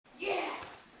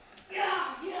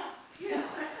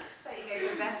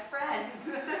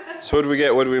So what did we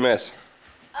get? What did we miss?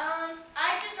 I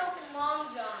just opened Long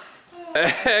Johns.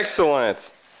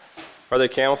 Excellent. Are they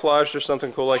camouflaged or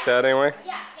something cool like that anyway?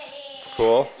 Yeah.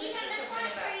 Cool. Even this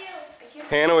one's for you.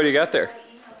 Hannah, what do you got there? Watch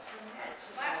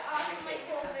awesome, like,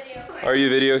 cool video. Are you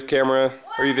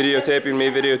videotaping me,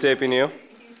 videotaping you?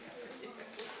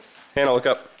 Hannah, look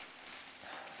up.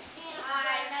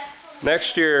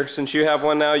 Next year, since you have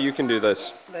one now, you can do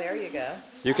this. There you go.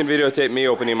 You can videotape me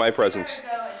opening my presents. Go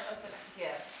and open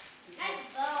gifts. Let's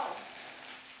go.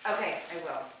 Okay, I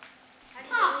will.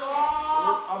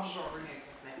 Aww. I'll just order Merry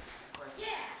Christmas, of course. Yeah,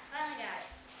 finally got it.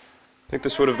 I think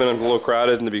this would have been a little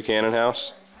crowded in the Buchanan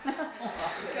house. I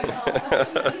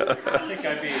think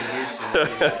I'd be in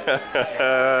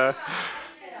Houston.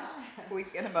 We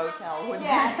in a motel, wouldn't we?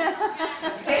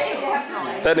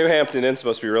 Definitely. That New Hampton Inn's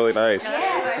supposed to be really nice. Yeah, I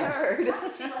heard.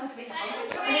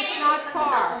 It's not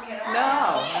far.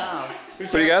 No.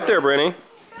 What do you got there, Brittany?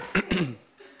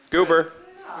 Goober.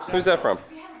 Who's that from?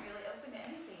 We haven't really opened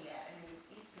anything yet. I mean,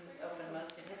 Ethan's opened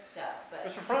most of his stuff, but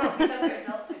What's it from? other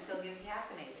adults are still getting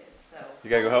caffeinated, so. You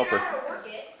gotta go help her. How to work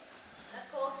it. That's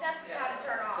cool, except how to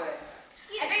turn off. Good.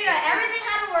 I figured out everything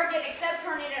how to work it except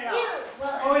turning it off.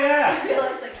 Well, Oh, yeah. I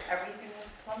realized like everything was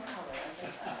plum color. I was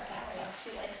like, oh,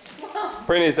 she likes plum.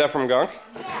 Brittany, is that from Gunk?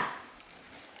 Yeah.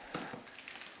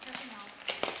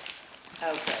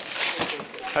 Okay.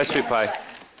 Hi, sweet pie.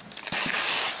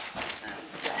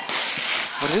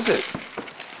 What is it?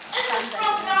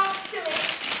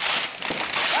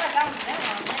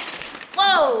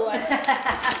 Whoa!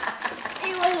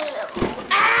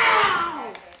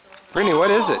 Ow! Brittany,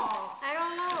 what is it? I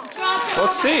don't know.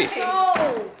 Let's see.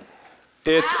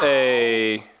 It's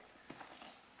a...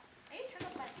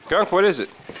 Gunk, what is it?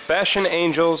 Fashion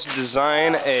Angels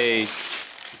design a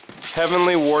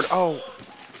heavenly ward... Oh,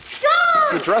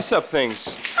 it's the dress-up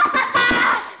things.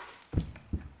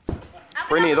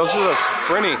 Brittany, those are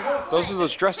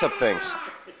those dress-up things. Gio,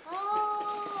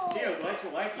 glad you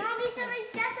like it. Mommy,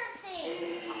 somebody's got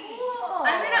something.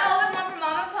 I'm gonna open one for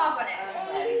Mom and Papa next.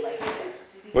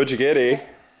 What'd you get, E?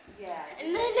 Yeah.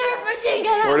 And then our first thing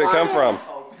got Where'd it come from?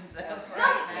 Opens it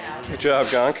right now. Good job,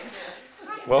 Gunk.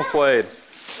 Well played. Well,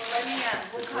 let me,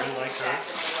 we'll call you like back that? if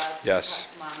it was. Yes.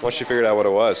 Once you figured out what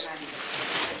it was.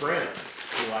 Brent,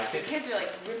 you like it? Kids are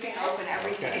like ripping open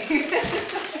everything.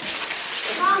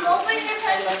 Mom, open your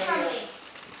present for me.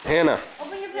 Hannah,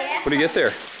 Open your present. what do you get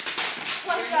there?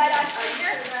 Push right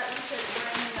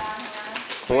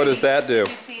on. What does that do? Did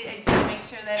you